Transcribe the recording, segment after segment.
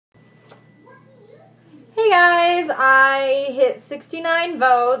Hey guys, I hit 69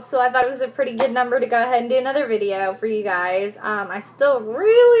 votes, so I thought it was a pretty good number to go ahead and do another video for you guys. I still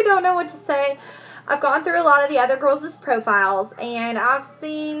really don't know what to say. I've gone through a lot of the other girls' profiles, and I've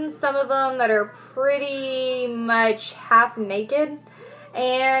seen some of them that are pretty much half naked.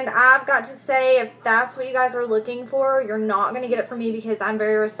 And I've got to say, if that's what you guys are looking for, you're not going to get it from me because I'm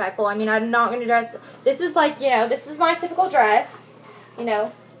very respectful. I mean, I'm not going to dress. This is like, you know, this is my typical dress. You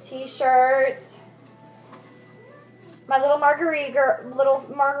know, t-shirts. My little margarita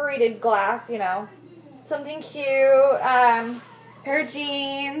glass, you know. Something cute. Pair of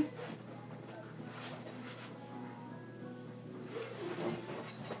jeans.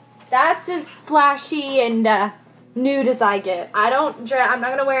 That's as flashy and nude as I get. I'm not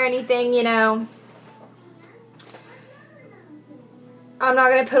going to wear anything, you know. I'm not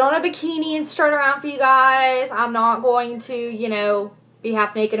going to put on a bikini and strut around for you guys. I'm not going to, you know, be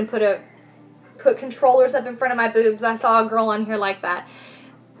half naked and put controllers up in front of my boobs. I saw a girl on here like that.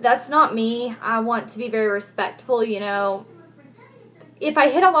 That's not me. I want to be very respectful, you know. If I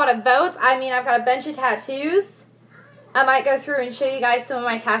hit a lot of votes, I mean, I've got a bunch of tattoos. I might go through and show you guys some of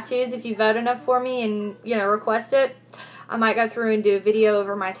my tattoos if you vote enough for me and, you know, request it. I might go through and do a video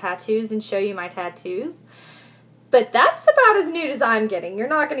over my tattoos and show you my tattoos. But that's about as nude as I'm getting. You're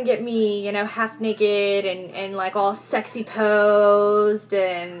not going to get me, you know, half naked and like all sexy posed.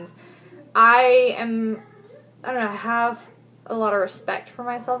 And I don't know, have a lot of respect for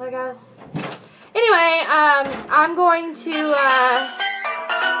myself, I guess. Anyway, I'm going to see you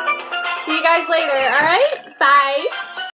guys later, alright? Bye!